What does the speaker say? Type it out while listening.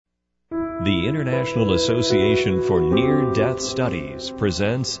The International Association for Near-Death Studies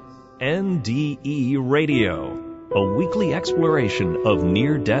presents NDE Radio, a weekly exploration of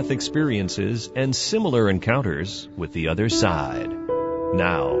near-death experiences and similar encounters with the other side.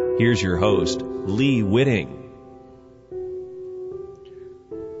 Now, here's your host, Lee Whitting.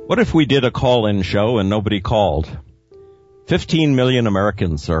 What if we did a call-in show and nobody called? 15 million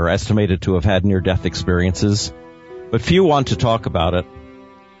Americans are estimated to have had near-death experiences, but few want to talk about it.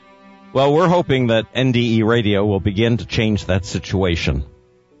 Well, we're hoping that NDE Radio will begin to change that situation.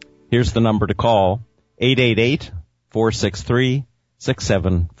 Here's the number to call,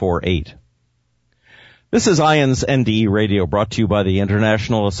 888-463-6748. This is IANDS NDE Radio, brought to you by the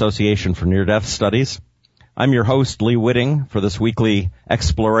International Association for Near-Death Studies. I'm your host, Lee Whitting, for this weekly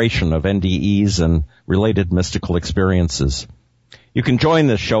exploration of NDEs and related mystical experiences. You can join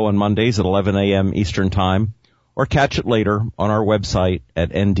this show on Mondays at 11 a.m. Eastern Time, or catch it later on our website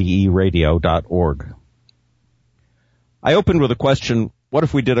at nderadio.org. I opened with a question, what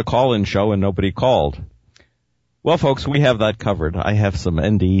if we did a call-in show and nobody called? Well, folks, we have that covered. I have some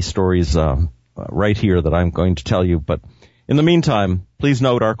NDE stories right here that I'm going to tell you, but in the meantime, please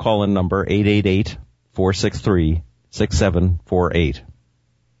note our call-in number, 888-463-6748.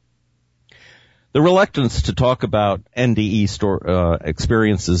 The reluctance to talk about NDE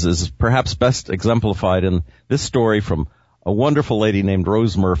experiences is perhaps best exemplified in this story from a wonderful lady named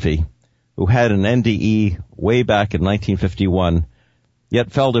Rose Murphy, who had an NDE way back in 1951,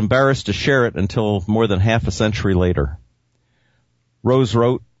 yet felt embarrassed to share it until more than half a century later. Rose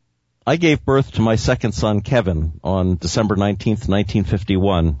wrote, I gave birth to my second son, Kevin, on December 19th,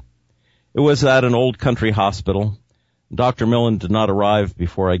 1951. It was at an old country hospital. Dr. Millen did not arrive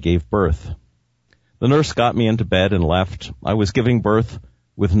before I gave birth. The nurse got me into bed and left. I was giving birth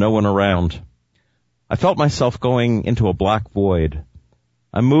with no one around. I felt myself going into a black void.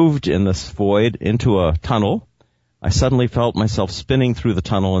 I moved in this void into a tunnel. I suddenly felt myself spinning through the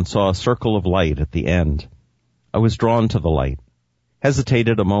tunnel and saw a circle of light at the end. I was drawn to the light,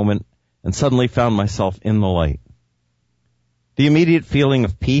 hesitated a moment, and suddenly found myself in the light. The immediate feeling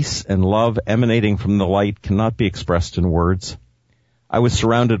of peace and love emanating from the light cannot be expressed in words. I was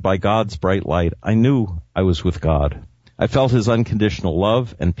surrounded by God's bright light. I knew I was with God. I felt His unconditional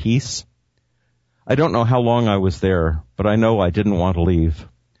love and peace. I don't know how long I was there, but I know I didn't want to leave.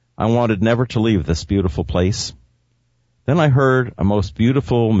 I wanted never to leave this beautiful place. Then I heard a most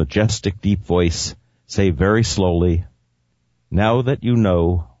beautiful, majestic, deep voice say very slowly, now that you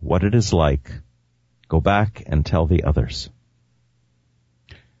know what it is like, go back and tell the others.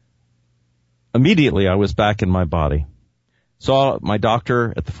 Immediately I was back in my body. Saw my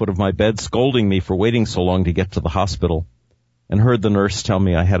doctor at the foot of my bed scolding me for waiting so long to get to the hospital, and heard the nurse tell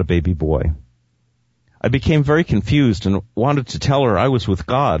me I had a baby boy. I became very confused and wanted to tell her I was with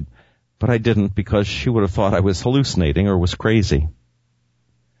God, but I didn't because she would have thought I was hallucinating or was crazy.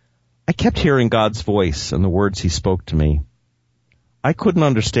 I kept hearing God's voice and the words He spoke to me. I couldn't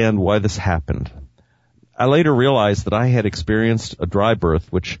understand why this happened. I later realized that I had experienced a dry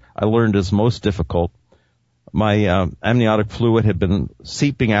birth, which I learned is most difficult. My amniotic fluid had been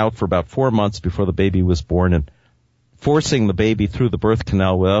seeping out for about 4 months before the baby was born, and forcing the baby through the birth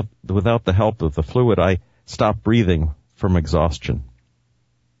canal without the help of the fluid, I stopped breathing from exhaustion.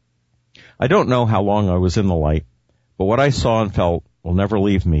 I don't know how long I was in the light, but what I saw and felt will never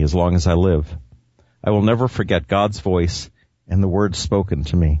leave me as long as I live. I will never forget God's voice and the words spoken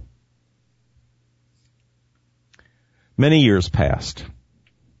to me. Many years passed.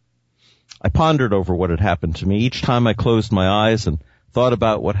 I pondered over what had happened to me. Each time I closed my eyes and thought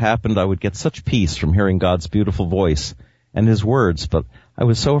about what happened, I would get such peace from hearing God's beautiful voice and His words, but I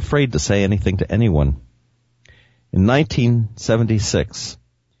was so afraid to say anything to anyone. In 1976,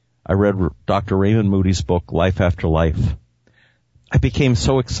 I read Dr. Raymond Moody's book, Life After Life. I became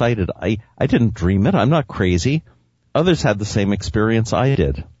so excited. I didn't dream it. I'm not crazy. Others had the same experience I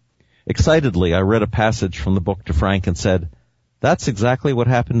did. Excitedly, I read a passage from the book to Frank and said, that's exactly what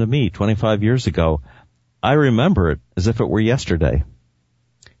happened to me 25 years ago. I remember it as if it were yesterday.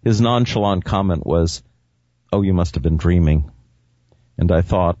 His nonchalant comment was, oh, you must have been dreaming. And I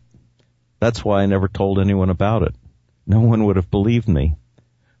thought, that's why I never told anyone about it. No one would have believed me.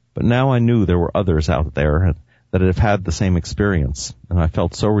 But now I knew there were others out there that have had the same experience, and I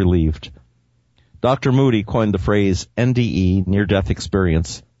felt so relieved. Dr. Moody coined the phrase NDE, near-death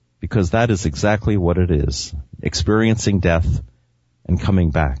experience, because that is exactly what it is, experiencing death and coming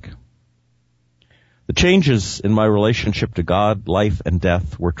back. The changes in my relationship to God, life, and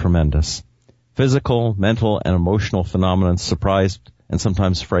death were tremendous. Physical, mental, and emotional phenomena surprised and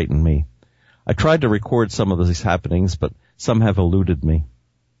sometimes frightened me. I tried to record some of these happenings, but some have eluded me.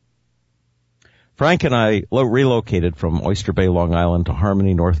 Frank and I relocated from Oyster Bay, Long Island to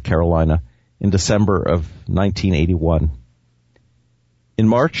Harmony, North Carolina in December of 1981. In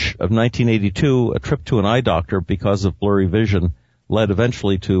March of 1982, a trip to an eye doctor because of blurry vision led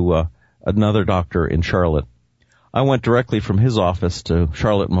eventually to another doctor in Charlotte. I went directly from his office to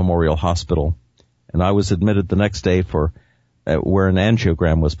Charlotte Memorial Hospital, and I was admitted the next day for where an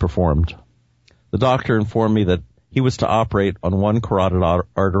angiogram was performed. The doctor informed me that he was to operate on one carotid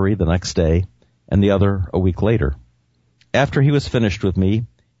artery the next day and the other a week later. After he was finished with me,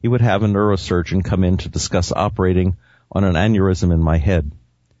 he would have a neurosurgeon come in to discuss operating on an aneurysm in my head.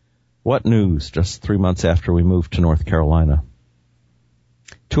 What news just 3 months after we moved to North Carolina.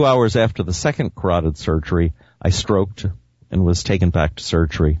 2 hours after the second carotid surgery, I stroked and was taken back to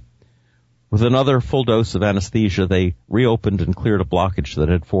surgery. With another full dose of anesthesia, they reopened and cleared a blockage that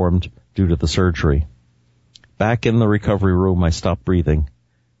had formed due to the surgery. Back in the recovery room, I stopped breathing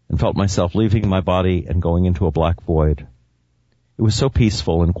and felt myself leaving my body and going into a black void. It was so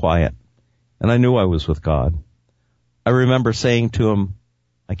peaceful and quiet, and I knew I was with God. I remember saying to him,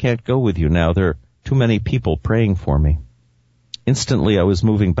 I can't go with you now. There are too many people praying for me. Instantly, I was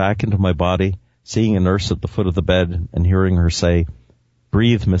moving back into my body, seeing a nurse at the foot of the bed and hearing her say,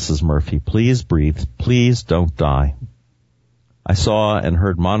 breathe, Mrs. Murphy. Please breathe. Please don't die. I saw and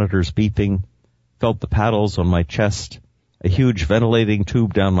heard monitors beeping, felt the paddles on my chest, a huge ventilating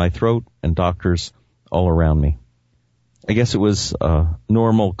tube down my throat, and doctors all around me. I guess it was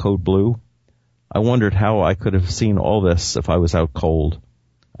normal code blue. I wondered how I could have seen all this if I was out cold.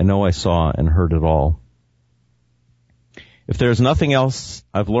 I know I saw and heard it all. If there's nothing else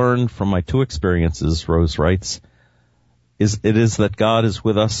I've learned from my two experiences, Rose writes, it is that God is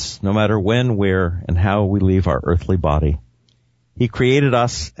with us no matter when, where, and how we leave our earthly body. He created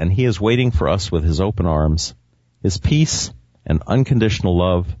us, and he is waiting for us with his open arms. His peace and unconditional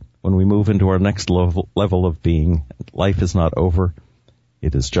love when we move into our next level of being. Life is not over.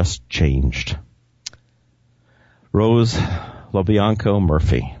 It is just changed. Rose LoBianco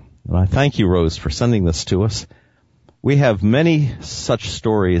Murphy. And I thank you, Rose, for sending this to us. We have many such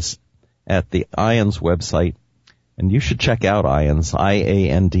stories at the IANDS website, and you should check out IANDS,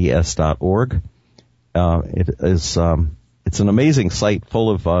 IANDS.org. It's an amazing site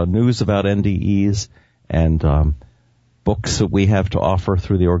full of news about NDEs and books that we have to offer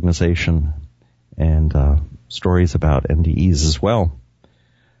through the organization, and stories about NDEs as well.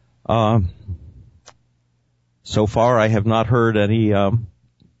 So far, I have not heard any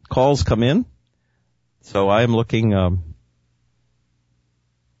calls come in, so I am looking. Well,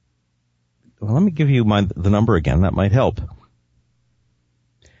 let me give you the number again. That might help.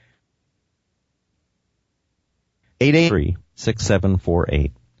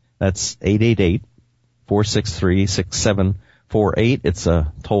 888-6748. That's 888-463-6748. It's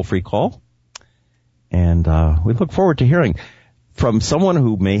a toll-free call. And we look forward to hearing from someone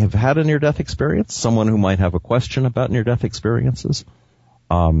who may have had a near-death experience, someone who might have a question about near-death experiences.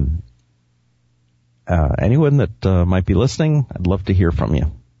 Anyone that might be listening, I'd love to hear from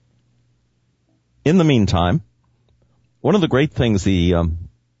you. In the meantime, one of the great things the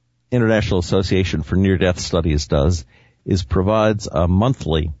International Association for Near-Death Studies does is provides a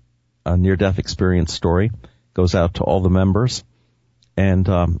monthly near-death experience story, goes out to all the members. And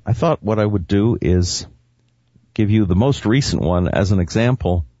I thought what I would do is give you the most recent one as an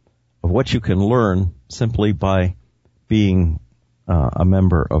example of what you can learn simply by being a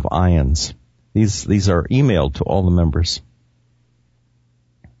member of IANDS. These are emailed to all the members.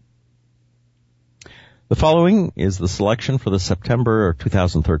 The following is the selection for the September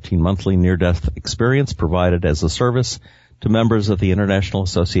 2013 monthly near-death experience provided as a service to members of the International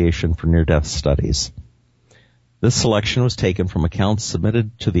Association for Near-Death Studies. This selection was taken from accounts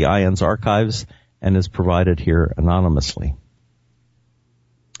submitted to the IANDS archives and is provided here anonymously.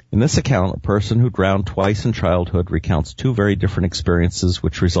 In this account, a person who drowned twice in childhood recounts two very different experiences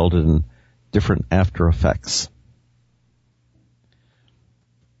which resulted in different after effects.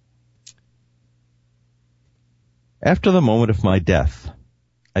 After the moment of my death,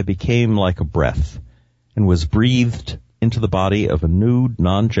 I became like a breath and was breathed into the body of a nude,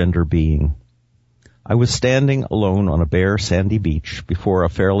 non-gender being. I was standing alone on a bare, sandy beach before a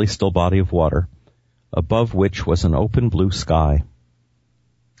fairly still body of water, above which was an open blue sky.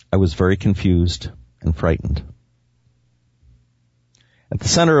 I was very confused and frightened. At the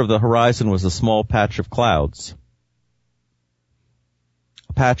center of the horizon was a small patch of clouds,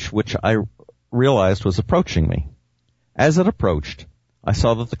 a patch which I realized was approaching me. As it approached, I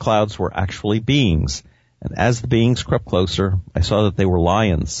saw that the clouds were actually beings, and as the beings crept closer, I saw that they were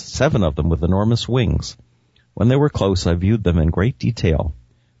lions, 7 of them with enormous wings. When they were close, I viewed them in great detail.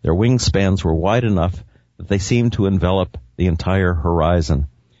 Their wingspans were wide enough that they seemed to envelop the entire horizon.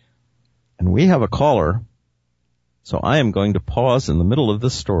 And we have a caller, so I am going to pause in the middle of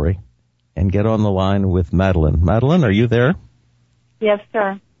this story and get on the line with Madeline. Madeline, are you there? Yes,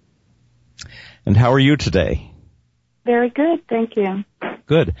 sir. And how are you today? Very good, thank you.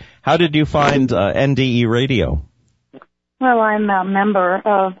 Good. How did you find NDE Radio? Well, I'm a member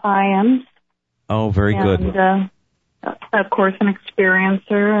of IAMS. Oh, very good. And, of course, an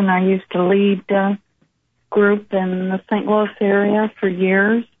experiencer, and I used to lead a group in the St. Louis area for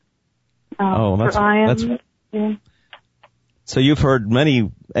years. That's for IAMS. Yeah. So you've heard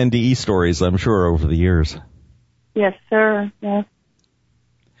many NDE stories, I'm sure, over the years. Yes, sir. Yes.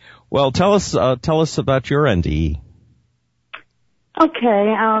 Well, tell us about your NDE.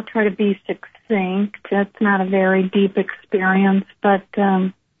 Okay, I'll try to be succinct. It's not a very deep experience, but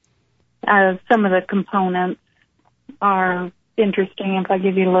some of the components are interesting if I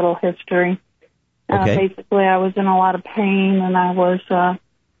give you a little history. Okay. Basically, I was in a lot of pain, and I was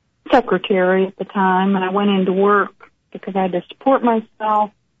secretary at the time, and I went into work because I had to support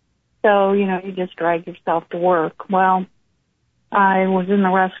myself. So, you just drag yourself to work. Well, I was in the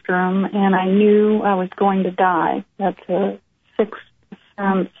restroom, and I knew I was going to die. That's a sixth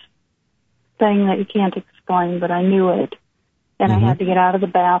sense thing that you can't explain, but I knew it. And I had to get out of the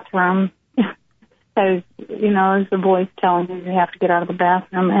bathroom. As the voice telling me you have to get out of the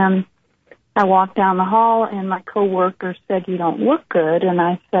bathroom. And I walked down the hall, and my coworker said, "You don't look good." And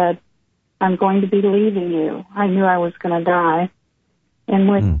I said, "I'm going to be leaving you." I knew I was going to die. And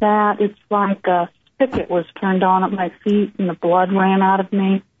with that, it's like a spigot was turned on at my feet, and the blood ran out of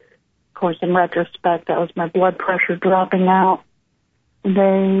me. Of course, in retrospect, that was my blood pressure dropping out.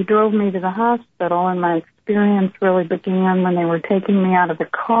 They drove me to the hospital, and my experience really began when they were taking me out of the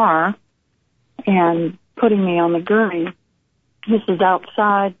car and putting me on the gurney. This is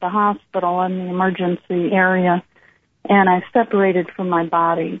outside the hospital in the emergency area, and I separated from my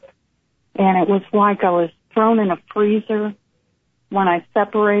body. And it was like I was thrown in a freezer when I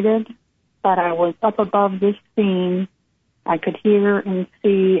separated, but I was up above this scene. I could hear and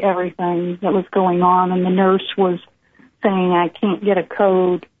see everything that was going on, and the nurse was saying, "I can't get a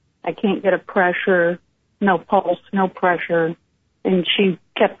code, I can't get a pressure, no pulse, no pressure," and she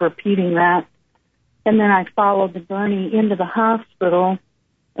kept repeating that. And then I followed the gurney into the hospital,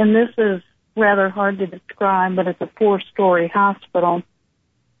 and this is rather hard to describe, but it's a 4-story hospital.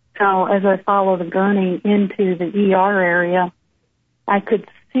 So as I followed the gurney into the ER area, I could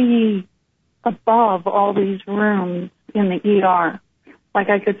see above all these rooms in the ER. Like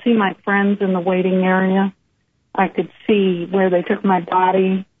I could see my friends in the waiting area. I could see where they took my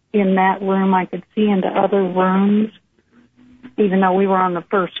body in that room. I could see into other rooms, even though we were on the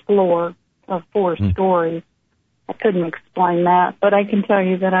first floor of 4 stories. I couldn't explain that, but I can tell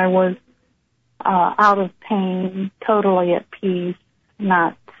you that I was out of pain, totally at peace,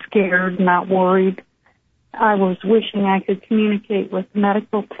 not scared, not worried. I was wishing I could communicate with the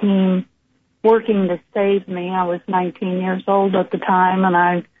medical team working to save me. I was 19 years old at the time, and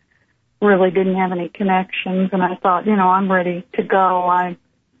I really didn't have any connections, and I thought, I'm ready to go. I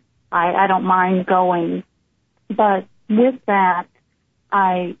don't mind going. But with that,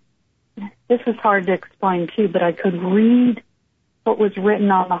 this is hard to explain too, but I could read what was written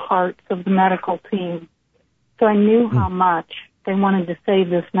on the hearts of the medical team. So I knew how much they wanted to save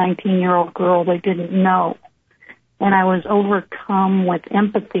this 19-year-old girl they didn't know. And I was overcome with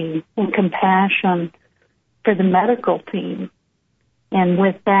empathy and compassion for the medical team. And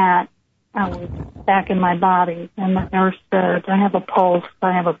with that, I was back in my body. And the nurse said, "I have a pulse,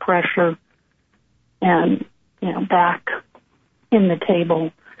 I have a pressure," and, back in the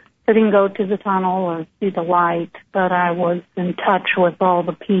table. I didn't go to the tunnel or see the light, but I was in touch with all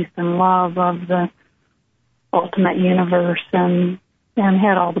the peace and love of the ultimate universe and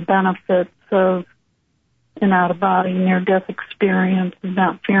had all the benefits of an out-of-body near-death experience and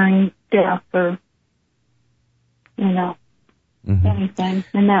not fearing death or, anything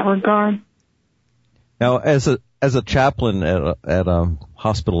in that regard. Now, as a chaplain at a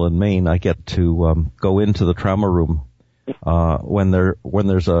hospital in Maine, I get to go into the trauma room when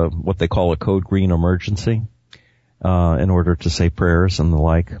there's a what they call a code green emergency in order to say prayers and the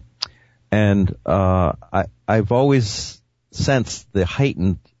like. And I've always sensed the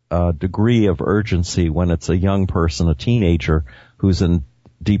heightened degree of urgency when it's a young person, a teenager, who's in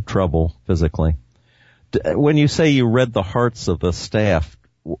deep trouble physically. When you say you read the hearts of the staff,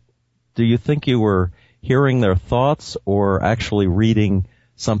 do you think you were hearing their thoughts or actually reading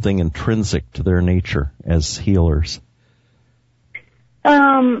something intrinsic to their nature as healers?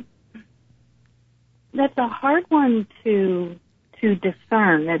 That's a hard one to to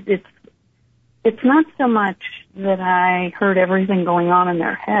discern. It's not so much that I heard everything going on in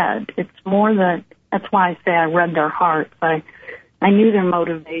their head. It's more that's why I say I read their hearts. I knew their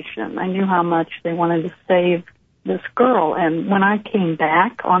motivation. I knew how much they wanted to save this girl. And when I came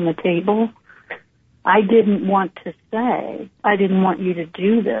back on the table, I didn't want to say, I didn't want you to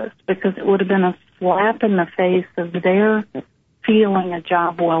do this, because it would have been a slap in the face of their feeling a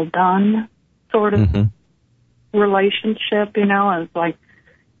job well done sort of relationship, you know. I was like,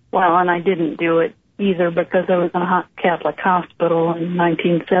 well, and I didn't do it either because I was in a Catholic hospital in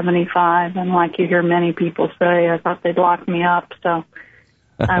 1975, and like you hear many people say, I thought they'd lock me up, so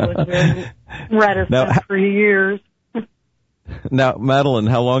I was very reticent for years. Now, Madeline,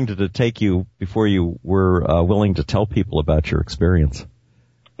 how long did it take you before you were willing to tell people about your experience?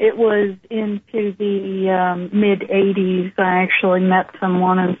 It was into the mid-'80s. I actually met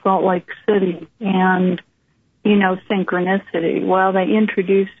someone in Salt Lake City, and, you know, synchronicity. Well, they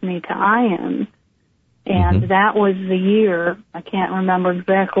introduced me to IONS, and that was the year, I can't remember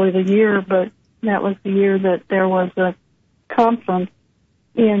exactly the year, but that was the year that there was a conference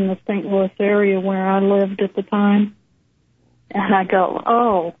in the St. Louis area where I lived at the time. And I go,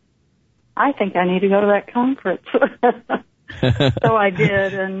 oh, I think I need to go to that conference. So I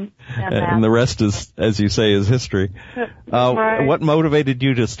did, and the rest is, as you say, is history. Right. What motivated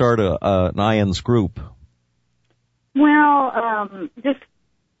you to start an IONS group? Well, just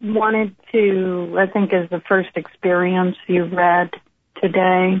wanted to, I think as the first experience you read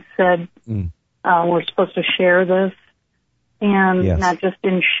today said, we're supposed to share this. And not just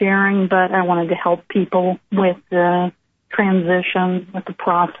in sharing, but I wanted to help people with the transition, with the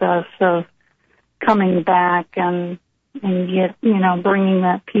process of coming back and get, you know, bringing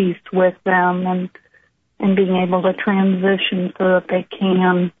that peace with them and being able to transition so that they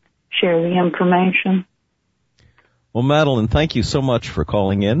can share the information. Well, Madeline, thank you so much for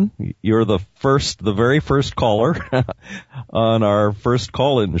calling in. You're the very first caller on our first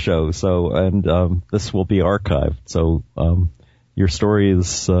call-in show. So, and this will be archived. So, your story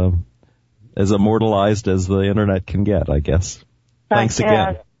is as immortalized as the internet can get, I guess. Thanks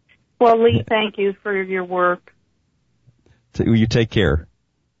again. Well, Lee, thank you for your work. You take care.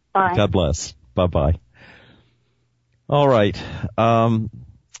 Bye. God bless. Bye-bye. All right.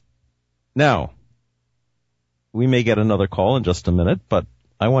 Now, we may get another call in just a minute, but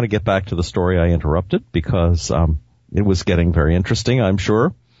I want to get back to the story I interrupted because it was getting very interesting, I'm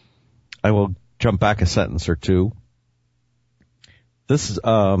sure. I will jump back a sentence or two. This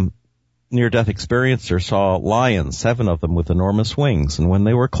near-death experiencer saw lions, 7 of them with enormous wings, and when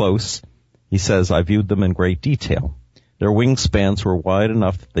they were close, he says, I viewed them in great detail. Their wingspans were wide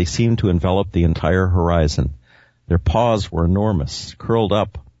enough that they seemed to envelop the entire horizon. Their paws were enormous, curled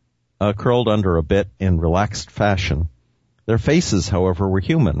under a bit in relaxed fashion. Their faces, however, were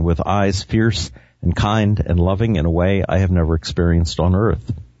human, with eyes fierce and kind and loving in a way I have never experienced on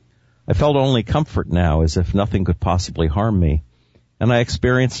earth. I felt only comfort now, as if nothing could possibly harm me, and I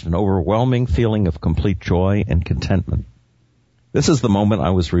experienced an overwhelming feeling of complete joy and contentment. This is the moment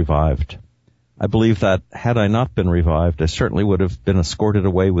I was revived. I believe that, had I not been revived, I certainly would have been escorted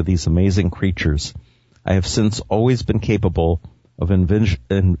away with these amazing creatures. I have since always been capable of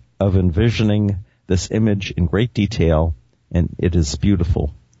envisioning this image in great detail, and it is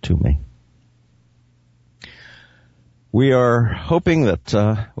beautiful to me. We are hoping that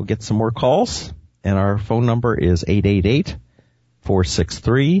we'll get some more calls, and our phone number is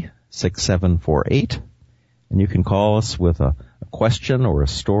 888-463-6748, and you can call us with a question or a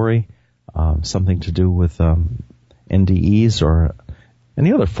story, something to do with NDEs or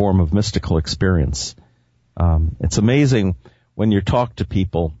any other form of mystical experience. It's amazing when you talk to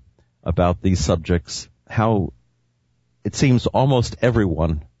people about these subjects, how it seems almost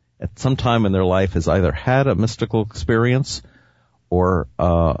everyone at some time in their life has either had a mystical experience or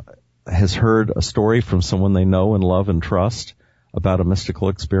has heard a story from someone they know and love and trust about a mystical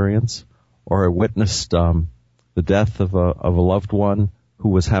experience, or witnessed the death of a loved one who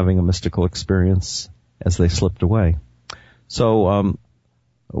was having a mystical experience as they slipped away. So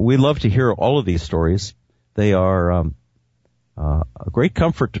we love to hear all of these stories. They are a great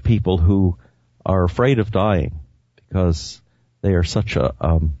comfort to people who are afraid of dying, because they are such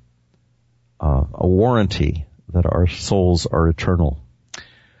a warranty that our souls are eternal.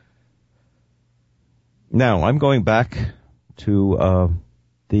 Now, I'm going back to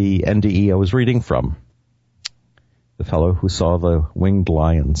the NDE I was reading from, the fellow who saw the winged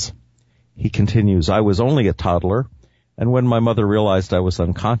lions. He continues, I was only a toddler, and when my mother realized I was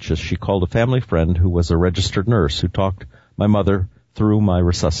unconscious, she called a family friend who was a registered nurse who talked my mother through my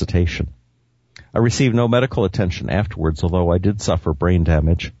resuscitation. I received no medical attention afterwards, although I did suffer brain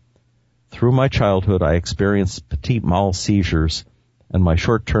damage. Through my childhood, I experienced petit mal seizures, and my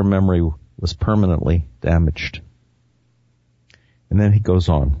short-term memory was permanently damaged. And then he goes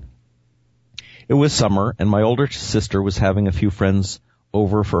on. It was summer, and my older sister was having a few friends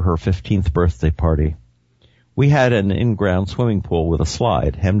over for her 15th birthday party. We had an in-ground swimming pool with a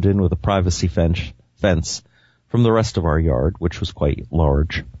slide, hemmed in with a privacy fence from the rest of our yard, which was quite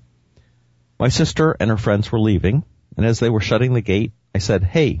large. My sister and her friends were leaving, and as they were shutting the gate, I said,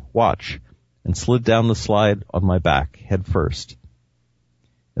 "Hey, watch," and slid down the slide on my back, head first.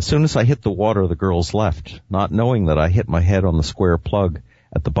 As soon as I hit the water, the girls left, not knowing that I hit my head on the square plug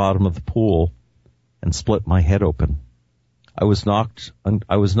at the bottom of the pool and split my head open. I was not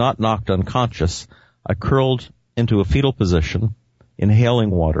knocked unconscious. I curled into a fetal position, inhaling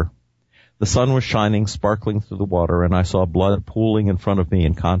water. The sun was shining, sparkling through the water, and I saw blood pooling in front of me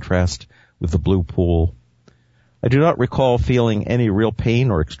in contrast with the blue pool. I do not recall feeling any real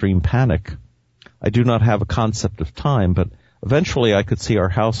pain or extreme panic. I do not have a concept of time, but eventually I could see our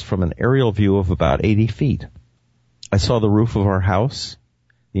house from an aerial view of about 80 feet. I saw the roof of our house,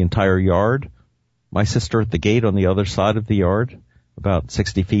 the entire yard, my sister at the gate on the other side of the yard, about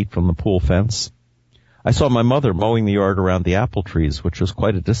 60 feet from the pool fence. I saw my mother mowing the yard around the apple trees, which was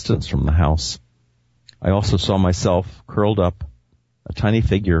quite a distance from the house. I also saw myself curled up, a tiny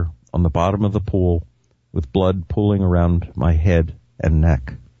figure on the bottom of the pool, with blood pooling around my head and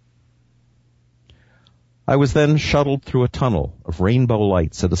neck. I was then shuttled through a tunnel of rainbow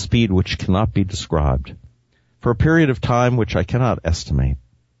lights at a speed which cannot be described, for a period of time which I cannot estimate.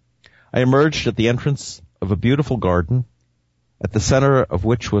 I emerged at the entrance of a beautiful garden, at the center of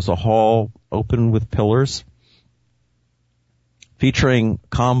which was a hall open with pillars, featuring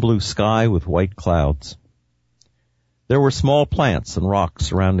calm blue sky with white clouds. There were small plants and rocks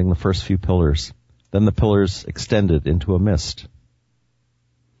surrounding the first few pillars. Then the pillars extended into a mist.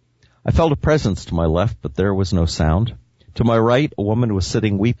 I felt a presence to my left, but there was no sound. To my right, a woman was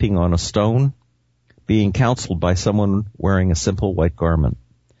sitting weeping on a stone, being counseled by someone wearing a simple white garment.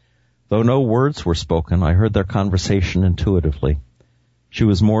 Though no words were spoken, I heard their conversation intuitively. She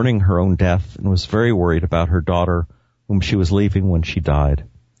was mourning her own death and was very worried about her daughter, whom she was leaving when she died.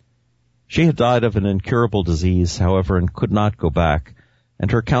 She had died of an incurable disease, however, and could not go back, and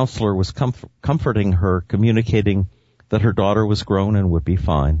her counselor was comforting her, communicating that her daughter was grown and would be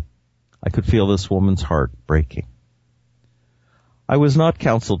fine. I could feel this woman's heart breaking. I was not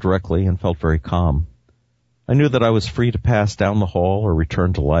counseled directly and felt very calm. I knew that I was free to pass down the hall or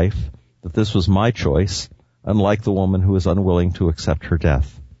return to life, that this was my choice, unlike the woman who was unwilling to accept her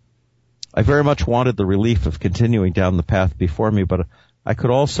death. I very much wanted the relief of continuing down the path before me, but I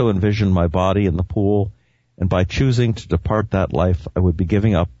could also envision my body in the pool, and by choosing to depart that life, I would be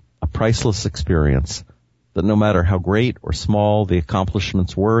giving up a priceless experience, that no matter how great or small the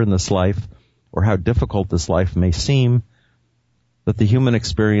accomplishments were in this life, or how difficult this life may seem, that the human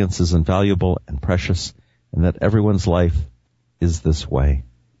experience is invaluable and precious, and that everyone's life is this way.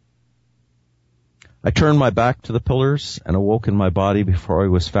 I turned my back to the pillars and awoke in my body before I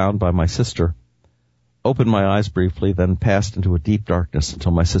was found by my sister. Opened my eyes briefly, then passed into a deep darkness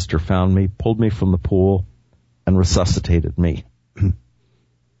until my sister found me, pulled me from the pool, and resuscitated me.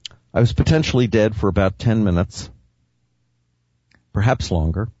 I was potentially dead for about 10 minutes, perhaps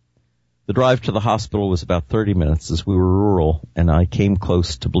longer. The drive to the hospital was about 30 minutes as we were rural, and I came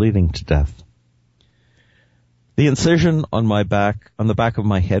close to bleeding to death. The incision on the back of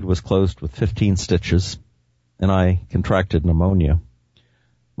my head was closed with 15 stitches, and I contracted pneumonia.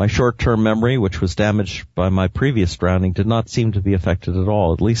 My short-term memory, which was damaged by my previous drowning, did not seem to be affected at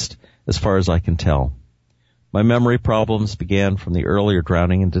all, at least as far as I can tell. My memory problems began from the earlier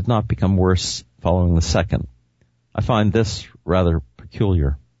drowning and did not become worse following the second. I find this rather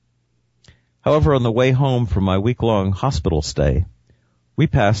peculiar. However, on the way home from my week-long hospital stay, we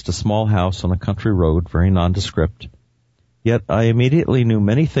passed a small house on a country road, very nondescript. Yet I immediately knew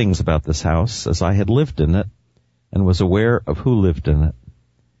many things about this house, as I had lived in it and was aware of who lived in it.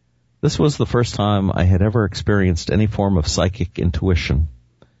 This was the first time I had ever experienced any form of psychic intuition,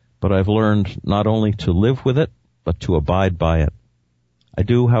 but I've learned not only to live with it, but to abide by it. I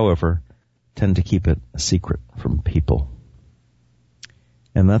do, however, tend to keep it a secret from people.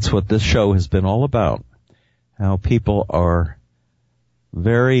 And that's what this show has been all about, how people are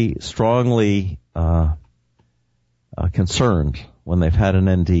very strongly concerned when they've had an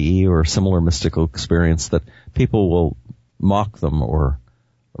NDE or a similar mystical experience that people will mock them or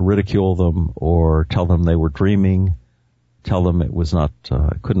ridicule them or tell them they were dreaming, tell them it was not,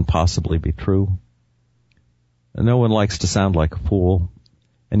 couldn't possibly be true. And no one likes to sound like a fool.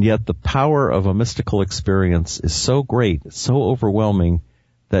 And yet the power of a mystical experience is so great, so overwhelming,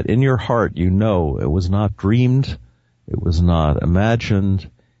 that in your heart you know it was not dreamed, it was not imagined,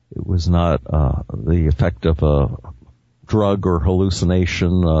 it was not the effect of a drug or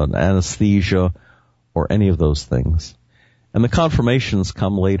hallucination, anesthesia, or any of those things. And the confirmations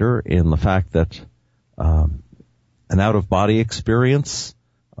come later in the fact that an out-of-body experience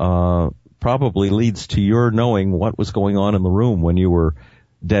probably leads to your knowing what was going on in the room when you were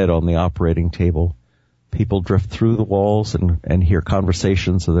dead on the operating table. People drift through the walls and hear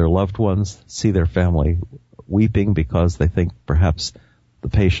conversations of their loved ones, see their family weeping because they think perhaps the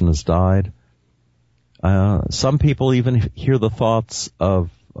patient has died. Some people even hear the thoughts of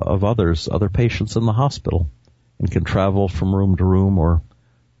other patients in the hospital, and can travel from room to room or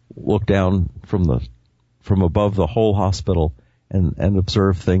look down from above the whole hospital and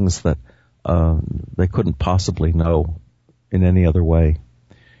observe things that they couldn't possibly know in any other way.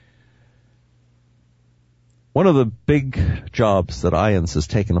 One of the big jobs that IANDS has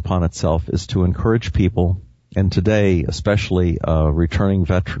taken upon itself is to encourage people, and today especially returning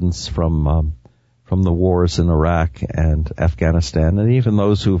veterans from the wars in Iraq and Afghanistan, and even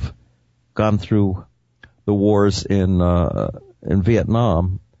those who've gone through the wars in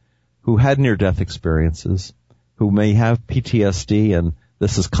Vietnam, who had near-death experiences, who may have PTSD, and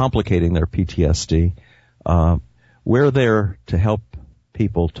this is complicating their PTSD. We're there to help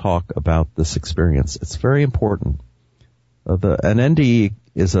people talk about this experience. It's very important. An NDE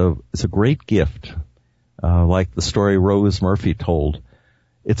is a great gift, like the story Rose Murphy told.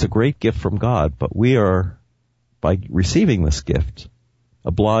 It's a great gift from God, but we are, by receiving this gift,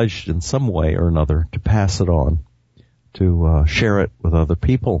 obliged in some way or another to pass it on, to share it with other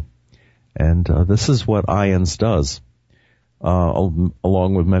people. And this is what IANDS does,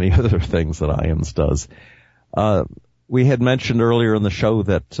 along with many other things that IANDS does. We had mentioned earlier in the show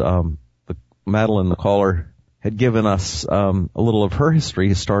that Madeline, the caller, had given us a little of her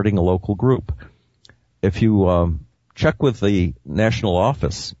history starting a local group. If you check with the national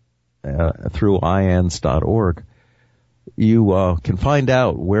office through IANDS.org, you can find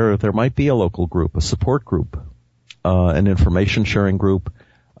out where there might be a local group, a support group, an information sharing group.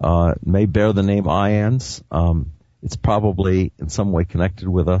 It may bear the name IANDS. It's probably in some way connected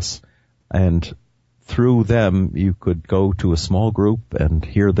with us, and through them you could go to a small group and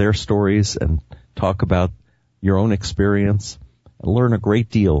hear their stories and talk about your own experience and learn a great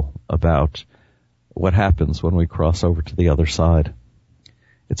deal about what happens when we cross over to the other side.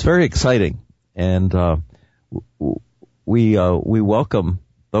 It's very exciting, and we welcome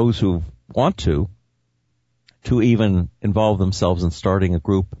those who want to even involve themselves in starting a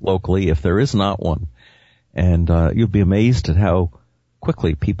group locally if there is not one. And you'll be amazed at how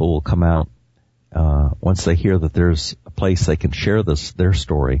quickly people will come out once they hear that there's a place they can share their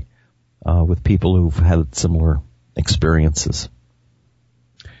story with people who've had similar experiences.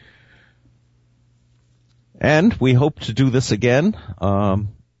 And we hope to do this again on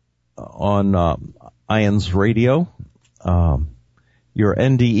IANDS Radio, your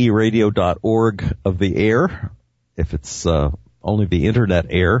nderadio.org of the air, if it's only the internet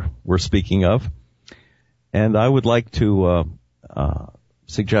air we're speaking of. And I would like to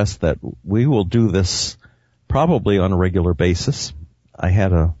suggest that we will do this probably on a regular basis. I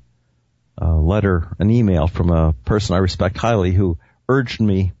had an email from a person I respect highly who urged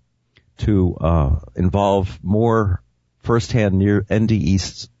me to involve more first-hand near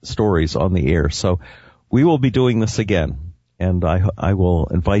NDE stories on the air. So we will be doing this again, and I will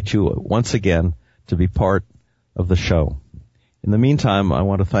invite you once again to be part of the show. In the meantime, I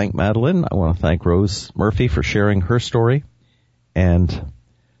want to thank Madeline. I want to thank Rose Murphy for sharing her story. And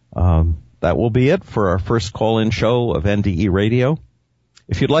that will be it for our first call-in show of NDE Radio.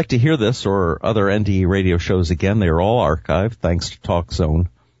 If you'd like to hear this or other NDE Radio shows again, they are all archived thanks to TalkZone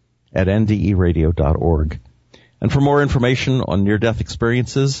at nderadio.org. And for more information on near-death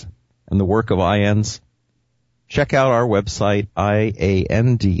experiences and the work of IANDS, check out our website,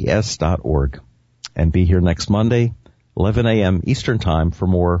 iands.org. And be here next Monday, 11 a.m. Eastern Time for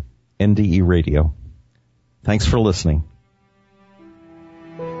more NDE Radio. Thanks for listening.